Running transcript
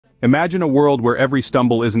Imagine a world where every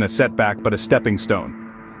stumble isn't a setback but a stepping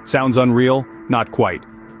stone. Sounds unreal? Not quite.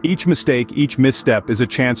 Each mistake, each misstep is a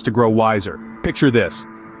chance to grow wiser. Picture this.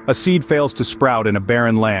 A seed fails to sprout in a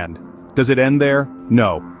barren land. Does it end there?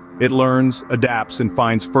 No. It learns, adapts, and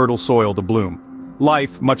finds fertile soil to bloom.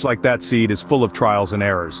 Life, much like that seed, is full of trials and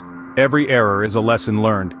errors. Every error is a lesson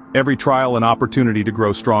learned, every trial an opportunity to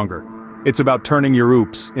grow stronger. It's about turning your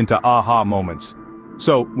oops into aha moments.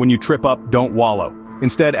 So, when you trip up, don't wallow.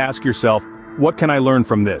 Instead, ask yourself, what can I learn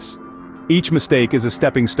from this? Each mistake is a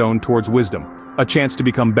stepping stone towards wisdom, a chance to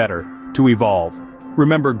become better, to evolve.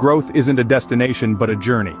 Remember, growth isn't a destination but a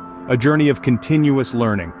journey of continuous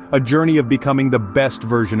learning, a journey of becoming the best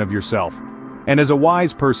version of yourself. And as a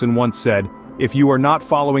wise person once said, if you are not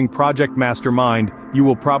following Project Mastermind, you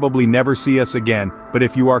will probably never see us again, but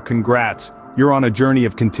if you are, congrats, you're on a journey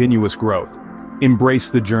of continuous growth. Embrace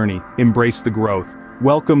the journey, embrace the growth.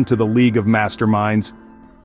 Welcome to the League of Masterminds.